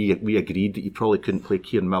season, I think we agreed that you probably couldn't play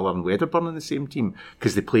Kieran Miller and Wedderburn in the same team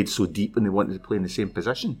because they played so deep and they wanted to play in the same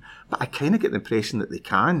position. But I kind of get the impression that they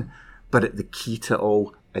can. But the key to it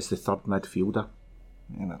all is the third midfielder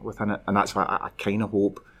within it, and that's why I kind of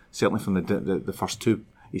hope, certainly from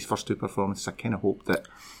his first two performances, I kind of hope that.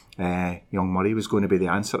 Young Murray was going to be the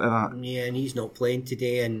answer to that. Yeah, and he's not playing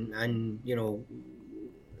today, and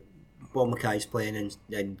Bob Mackay's playing,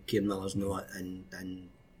 and Kieran Miller's not, and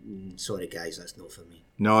sorry guys, that's not for me.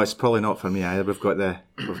 No, it's probably not for me either. We've got the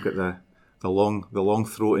long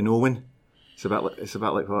throat in Owen. It's a bit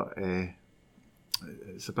like what.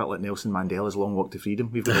 It's a bit like Nelson Mandela's long walk to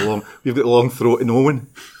freedom. We've got the long throat in Owen.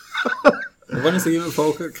 Win us the game at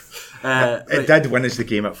Falkirk. It did win us the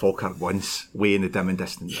game at Falkirk once, way in the dim and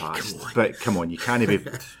distant past. But come on, you can't be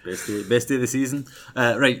best day of the season.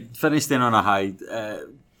 Right, finished then on a high.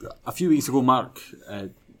 A few weeks ago, Mark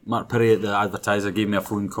Perry at the Advertiser gave me a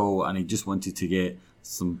phone call, and he just wanted to get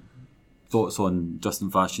some thoughts on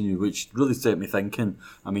Justin Fashanu, which really set me thinking.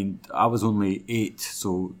 I mean, I was only 8,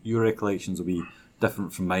 so your recollections will be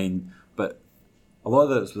different from mine. But a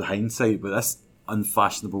lot of it was with hindsight. But this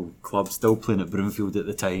unfashionable club still playing at Broomfield at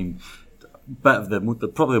the time, bit of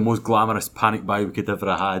probably the most glamorous panic buy we could ever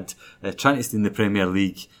have had, trying to stay in the Premier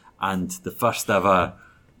League, and the first ever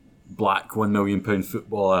black £1 million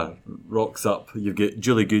footballer rocks up. You've got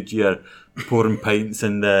Julie Goodyear pouring pints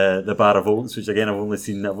in the Bar of Oaks, which again I've only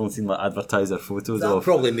seen like Advertiser photos that of.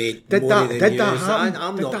 Probably made did more that than happen?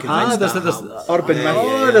 I'm not convinced there's urban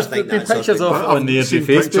myth. There's been pictures of on the I've seen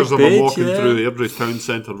Facebook pictures of page, him walking through the Airdrie Town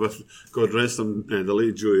Centre with, God rest him, the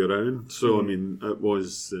late Joey Round. So I mean, it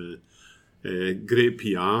was great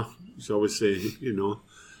PR, shall we say?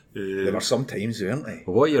 There were some times, weren't they?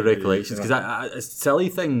 What are your recollections? Because it's silly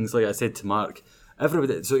things, like I said to Mark.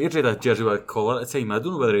 Everybody, so Airdrie had a jersey with a collar at the time. I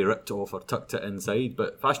don't know whether he ripped it off or tucked it inside,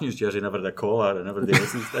 but Fashanu's jersey never had a collar, and everybody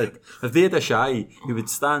else's did. If they had a shy, he would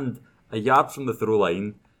stand a yard from the throw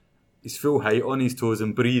line, his full height on his toes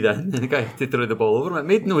and breathe in, and the guy had to throw the ball over him. It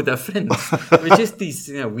made no difference. It was just these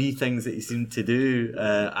wee things that he seemed to do,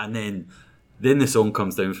 and then the song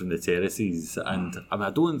comes down from the terraces, and I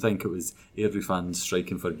don't think it was Airdrie fans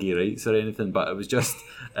striking for gay rights or anything, but it was just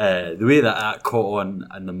the way that caught on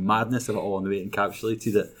and the madness of it all and the way it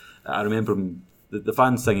encapsulated it. I remember the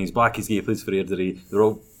fans singing "He's black, he's gay, plays for Airdrie." They're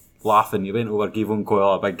all laughing. He went over, gave Owen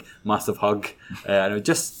Coyle a big, massive hug, and it was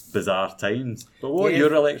just bizarre times. But what are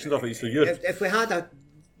your recollections of it? So if we had I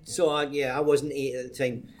wasn't 8 at the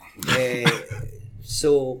time.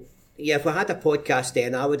 So yeah, if we had a podcast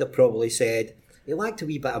then, I would have probably said he lacked a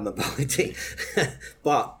wee bit of mobility,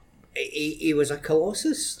 but he was a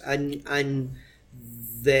colossus, and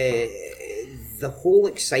the whole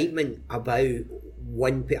excitement about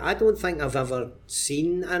I don't think I've ever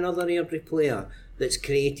seen another Airdrie player that's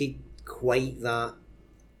created quite that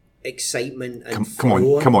excitement and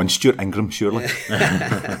come on, Stuart Ingram, surely.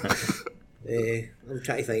 I'm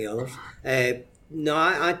trying to think of others.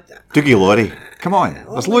 Dougie Laurie, come on,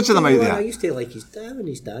 there's loads of them out there. I used to like his dad and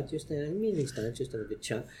his dad just had a good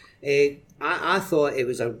chat. I thought it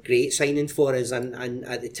was a great signing for us, and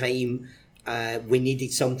at the time we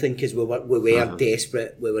needed something because we were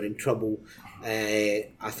desperate, we were in trouble.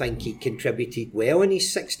 I think he contributed well in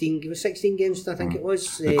his 16 games, I think it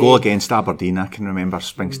was. The goal against Aberdeen, I can remember,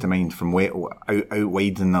 springs to mind, from out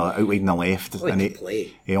wide in the left, and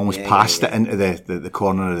he almost passed it into the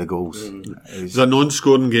corner of the goals. It was a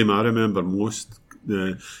non-scoring game I remember most.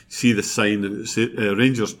 See the sign,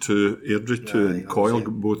 Rangers 2, Airdrie 2, and Coyle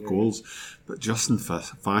got both goals. But Justin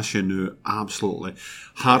Fashanu, absolutely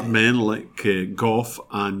hard men like Gough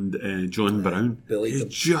and John Brown. He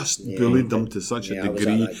just bullied them to such a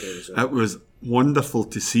degree. It was wonderful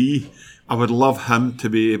to see. I would love him to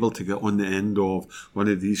be able to get on the end of one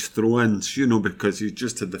of these throw-ins, because he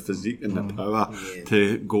just had the physique and the power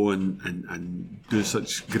to go and do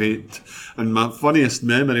such great. And my funniest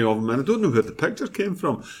memory of him, and I don't know where the picture came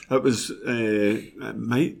from, it was,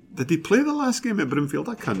 did he play the last game at Broomfield?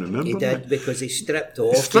 I can't remember. He did, because he stripped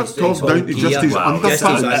off. He stripped off down to just his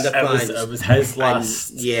underpants. It was his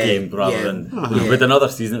last game rather than with another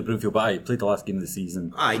season at Broomfield, but he played the last game of the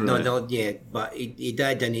season. But he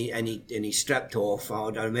did, and he stripped off.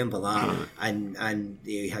 I remember that, and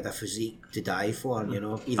he had a physique to die for.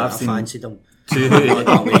 I fancied him.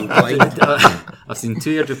 I've seen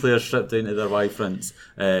two Airdrie players stripped down to their Y fronts.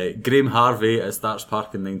 Graham Harvey at Starks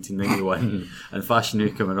Park in 1991 and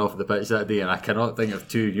Fashanu coming off the pitch that day, and I cannot think of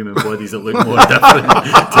two human bodies that look more different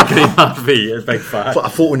to Graham Harvey as big fat. A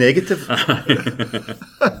photo negative.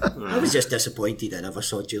 I was just disappointed I never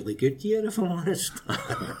saw Julie Goodyear, if I'm honest.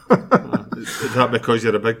 Is that because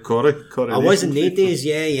you're a big Corrie? I was in the days,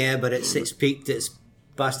 but it's peaked, it's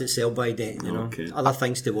past its sell-by date, Other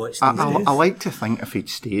things to watch these days. I like to think if he'd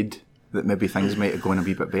stayed, that maybe things might have gone a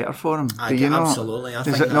wee bit better for him. Absolutely. I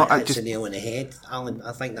think that's a nail in the head, Alan.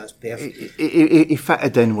 I think that's perfect. He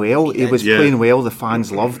fitted in well. He was playing well. The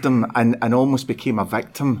fans loved him, and almost became a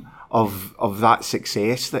victim of that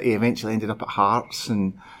success that he eventually ended up at Hearts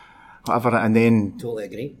and whatever. And then totally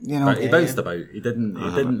agree. But he bounced about. He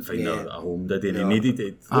didn't find a home, did he? And he needed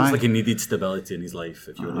it. Looks like he needed stability in his life.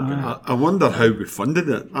 If you're looking at it. I wonder how we funded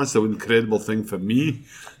it. That's the incredible thing for me.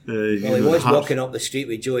 He was walking up the street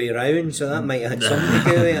with Joey Rowan, so that might have had something to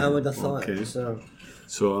do with it, I would have thought.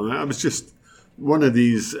 So I was just one of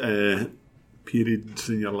these periods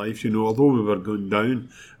in your life, although we were going down,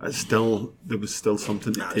 there was still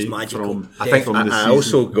something to take from. I think I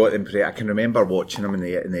also got impressed. I can remember watching him in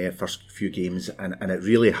the first few games, and it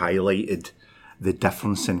really highlighted the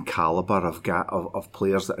difference in calibre of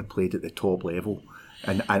players that had played at the top level.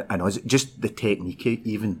 And just the technique,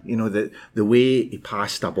 even the way he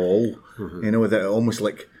passed a ball, that it almost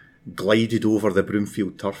like glided over the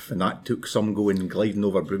Broomfield turf, and that took some going gliding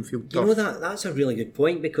over Broomfield turf. That's a really good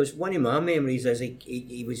point, because one of my memories is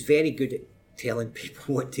he was very good at telling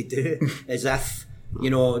people what to do, as if.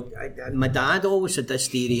 My dad always had this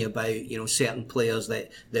theory about certain players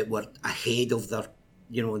that were ahead of their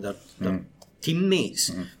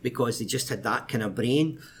teammates because they just had that kind of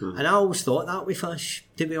brain, and I always thought that with Fish,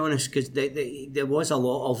 to be honest, because there was a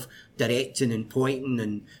lot of directing and pointing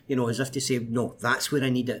and as if to say, no, that's where I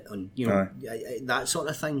need it, and that sort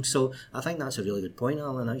of thing. So I think that's a really good point,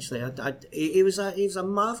 Alan. Actually, it was a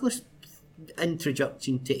marvellous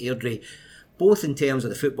introduction to Airdrie, both in terms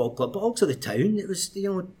of the football club, but also the town. It was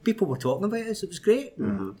people were talking about us. It was great.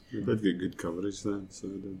 You did get good coverage then, so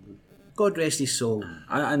God rest his soul.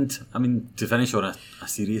 And I mean, to finish on a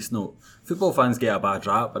serious note, football fans get a bad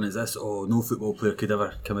rap, and it's this, no football player could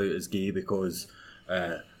ever come out as gay because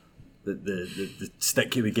the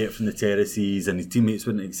stick he would get from the terraces, and his teammates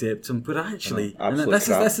wouldn't accept him. But actually, and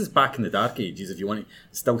absolute this is back in the dark ages. If you want,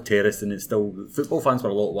 it's still terrace, and it's still football fans were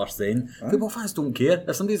a lot worse then. Football fans don't care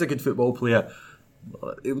if somebody's a good football player.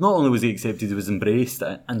 Not only was he accepted, he was embraced,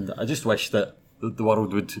 and I just wish that the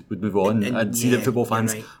world would move on and see that football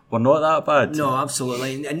fans were not that bad. No,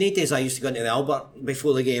 absolutely. In the days I used to go into the Albert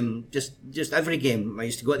before the game, just every game, I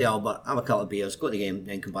used to go to the Albert, have a couple of beers, go to the game,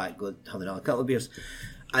 then come back, go have another couple of beers.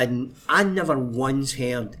 And I never once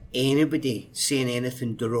heard anybody saying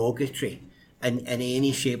anything derogatory in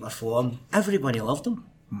any shape or form. Everybody loved him.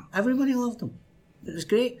 Everybody loved him. It was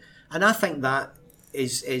great. And I think that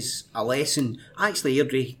is a lesson. Actually,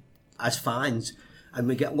 Airdrie, as fans, and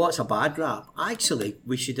we get lots of bad rap. Actually,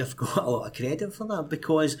 we should have got a lot of credit for that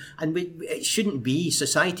because, it shouldn't be,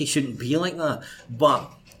 society shouldn't be like that. But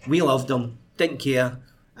we loved him, didn't care.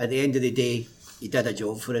 At the end of the day, he did a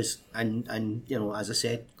job for us, and you know, as I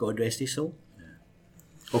said, God rest his soul.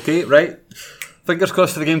 Okay, right. Fingers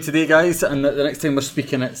crossed for the game today, guys. And the next time we're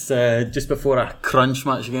speaking, it's just before a crunch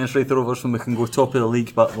match against Raith Rovers when we can go top of the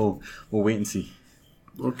league. But we'll wait and see.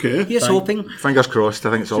 Okay. Here's hoping. Fingers crossed.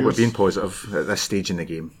 I think it's all about being positive at this stage in the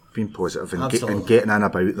game. Being positive and getting in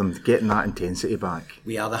about them, getting that intensity back.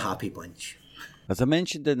 We are the happy bunch. As I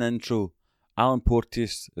mentioned in the intro, Alan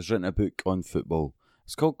Porteous has written a book on football.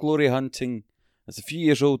 It's called Glory Hunting. It's a few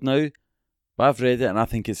years old now, but I've read it and I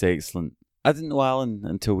think it's excellent. I didn't know Alan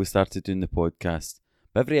until we started doing the podcast,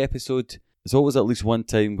 but every episode, there's always at least one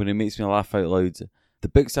time when he makes me laugh out loud. The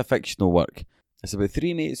book's a fictional work. It's about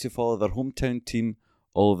three mates who follow their hometown team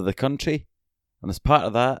all over the country, and as part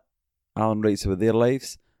of that, Alan writes about their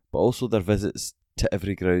lives, but also their visits to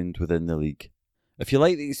every ground within the league. If you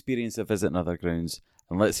like the experience of visiting other grounds,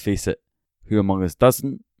 and let's face it, who among us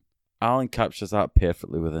doesn't, Alan captures that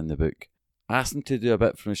perfectly within the book. I asked him to do a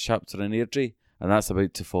bit from his chapter in Airdrie, and that's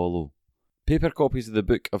about to follow. Paper copies of the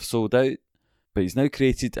book have sold out, but he's now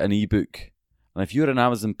created an e-book. And if you're an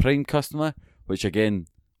Amazon Prime customer, which again,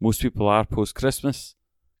 most people are post-Christmas,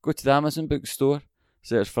 go to the Amazon bookstore,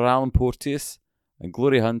 search for Alan Porteous, and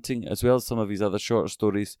Glory Hunting, as well as some of his other short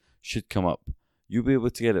stories, should come up. You'll be able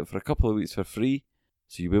to get it for a couple of weeks for free,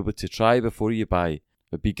 so you'll be able to try before you buy.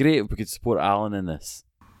 It'd be great if we could support Alan in this.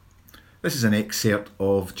 This is an excerpt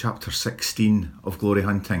of chapter 16 of Glory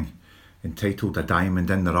Hunting, entitled A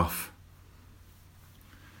Diamond in the Rough.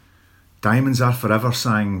 Diamonds are forever,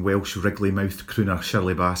 sang Welsh wriggly-mouthed crooner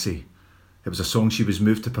Shirley Bassey. It was a song she was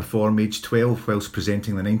moved to perform aged 12 whilst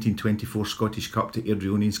presenting the 1924 Scottish Cup to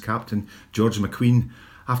Airdrie Onion's captain George McQueen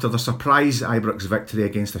after the surprise Ibrox victory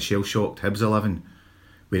against a shell-shocked Hibs 11.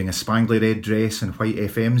 Wearing a spangly red dress and white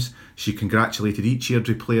FMs, she congratulated each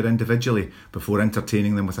Airdrie player individually before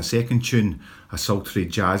entertaining them with a second tune, a sultry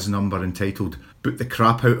jazz number entitled Boot the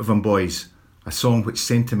Crap Out of 'Em Boys, a song which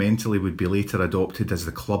sentimentally would be later adopted as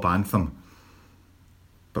the club anthem.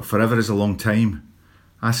 But forever is a long time.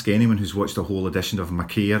 Ask anyone who's watched a whole edition of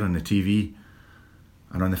Macaire on the TV.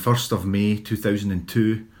 And on the 1st of May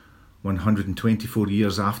 2002, 124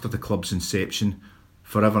 years after the club's inception,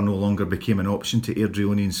 forever no longer became an option to Airdrie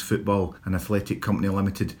Onion's Football and Athletic Company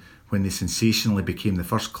Limited when they sensationally became the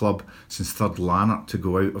first club since 3rd Lanark to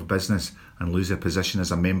go out of business and lose their position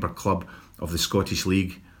as a member club of the Scottish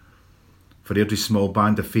League. For Airdrie's small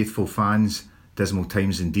band of faithful fans, dismal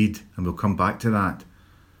times indeed, and we'll come back to that.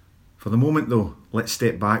 For the moment though, let's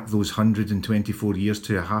step back those 124 years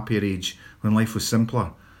to a happier age when life was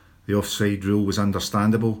simpler. The offside rule was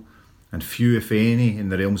understandable, and few, if any, in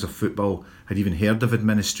the realms of football had even heard of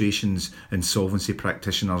administrations, insolvency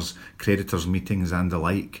practitioners, creditors' meetings and the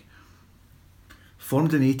like.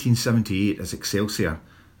 Formed in 1878 as Excelsior,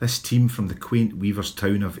 this team from the quaint weavers'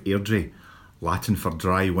 town of Airdrie, Latin for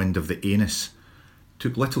dry wind of the anus,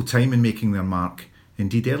 took little time in making their mark.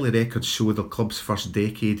 Indeed, early records show the club's first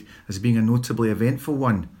decade as being a notably eventful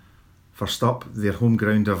one. First up, their home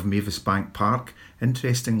ground of Mavis Bank Park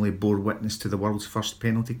interestingly bore witness to the world's first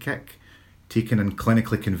penalty kick, taken and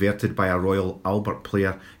clinically converted by a Royal Albert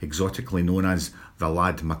player exotically known as the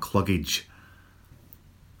Lad McCluggage.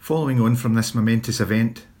 Following on from this momentous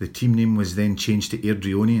event, the team name was then changed to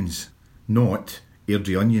Airdrie Onions, not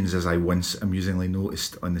Airdrie Onions as I once amusingly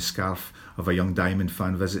noticed on the scarf of a young Diamond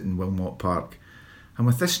fan visiting Wilmot Park. And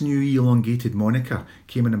with this new elongated moniker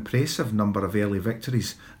came an impressive number of early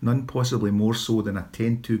victories, none possibly more so than a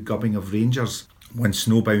 10-2 gubbing of Rangers one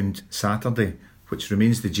snowbound Saturday, which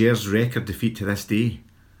remains the Gers' record defeat to this day.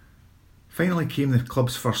 Finally came the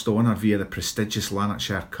club's first honour via the prestigious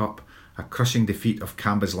Lanarkshire Cup, a crushing defeat of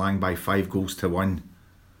Cambuslang by 5-1.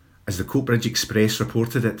 As the Coatbridge Express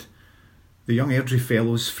reported it, The young Airdrie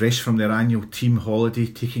fellows, fresh from their annual team holiday,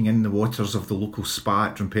 taking in the waters of the local spa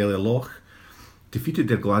at Drumpelia Loch, defeated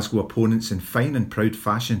their Glasgow opponents in fine and proud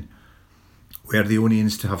fashion. Were the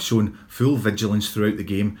Onions to have shown full vigilance throughout the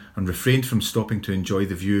game and refrained from stopping to enjoy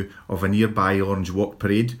the view of a nearby Orange Walk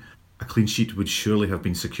parade, a clean sheet would surely have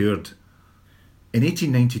been secured. In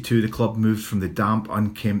 1892, the club moved from the damp,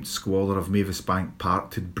 unkempt squalor of Mavis Bank Park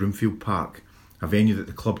to Broomfield Park, a venue that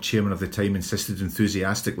the club chairman of the time insisted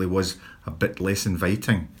enthusiastically was a bit less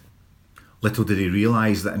inviting. Little did he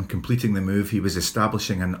realise that in completing the move he was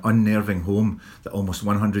establishing an unnerving home that almost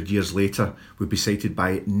 100 years later would be cited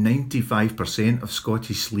by 95% of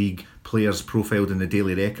Scottish League players profiled in the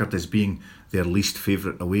Daily Record as being their least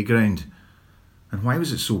favourite away ground. And why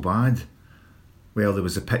was it so bad? Well, there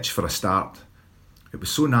was the pitch for a start. It was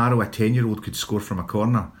so narrow a 10-year-old could score from a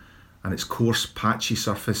corner, and its coarse, patchy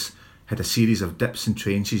surface had a series of dips and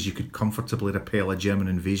trenches you could comfortably repel a German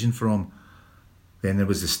invasion from. Then there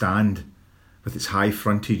was the stand, with its high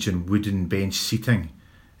frontage and wooden bench seating.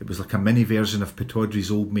 It was like a mini version of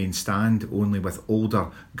Pittodrie's old main stand, only with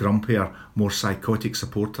older, grumpier, more psychotic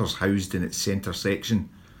supporters housed in its centre section.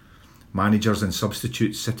 Managers and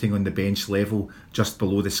substitutes sitting on the bench level just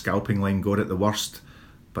below the scalping line got it the worst,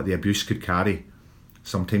 but the abuse could carry,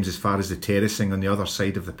 sometimes as far as the terracing on the other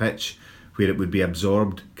side of the pitch, where it would be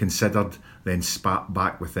absorbed, considered, then spat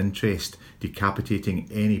back with interest, decapitating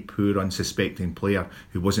any poor unsuspecting player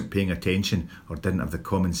who wasn't paying attention or didn't have the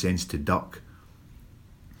common sense to duck.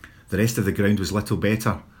 The rest of the ground was little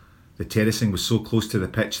better. The terracing was so close to the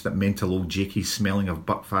pitch that mental old Jakey smelling of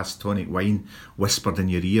Buckfast tonic wine whispered in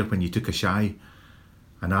your ear when you took a shy.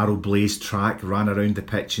 A narrow blazed track ran around the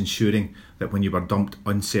pitch, ensuring that when you were dumped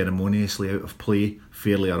unceremoniously out of play,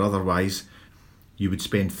 fairly or otherwise, you would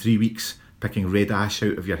spend 3 weeks picking red ash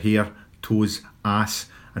out of your hair, toes, ass,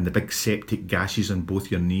 and the big septic gashes on both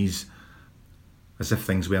your knees. As if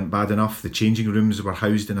things weren't bad enough, the changing rooms were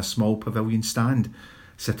housed in a small pavilion stand,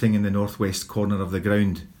 sitting in the northwest corner of the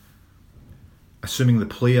ground. Assuming the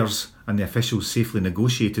players and the officials safely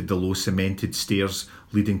negotiated the low cemented stairs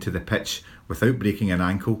leading to the pitch without breaking an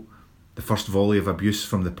ankle, the first volley of abuse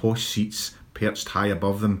from the posh seats perched high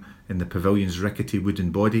above them in the pavilion's rickety wooden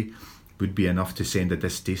body would be enough to send a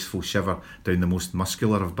distasteful shiver down the most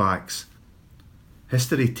muscular of backs.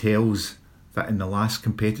 History tells that in the last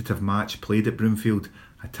competitive match played at Broomfield,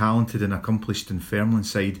 a talented and accomplished Dunfermline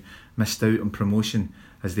side missed out on promotion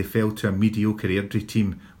as they fell to a mediocre Airdrie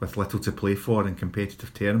team with little to play for in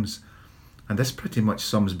competitive terms. And this pretty much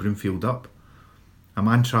sums Broomfield up. A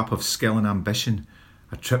man-trap of skill and ambition,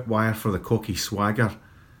 a tripwire for the cocky swagger.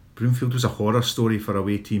 Broomfield was a horror story for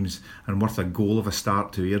away teams and worth a goal of a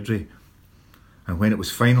start to Airdrie. And when it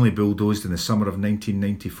was finally bulldozed in the summer of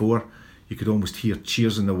 1994, you could almost hear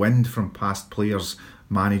cheers in the wind from past players,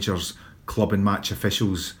 managers, club and match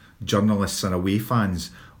officials, journalists and away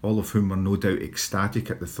fans, all of whom were no doubt ecstatic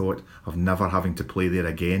at the thought of never having to play there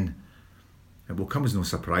again. It will come as no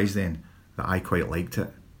surprise then that I quite liked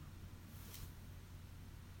it.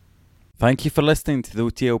 Thank you for listening to the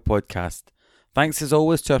OTL podcast. Thanks as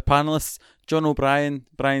always to our panellists, John O'Brien,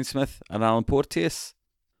 Brian Smith and Alan Porteous.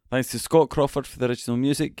 Thanks to Scott Crawford for the original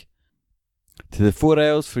music, to the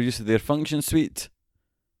 4Ls for use of their function suite,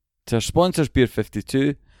 to our sponsors Beer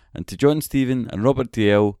 52, and to John Stephen and Robert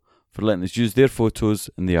DL for letting us use their photos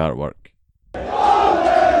in the artwork.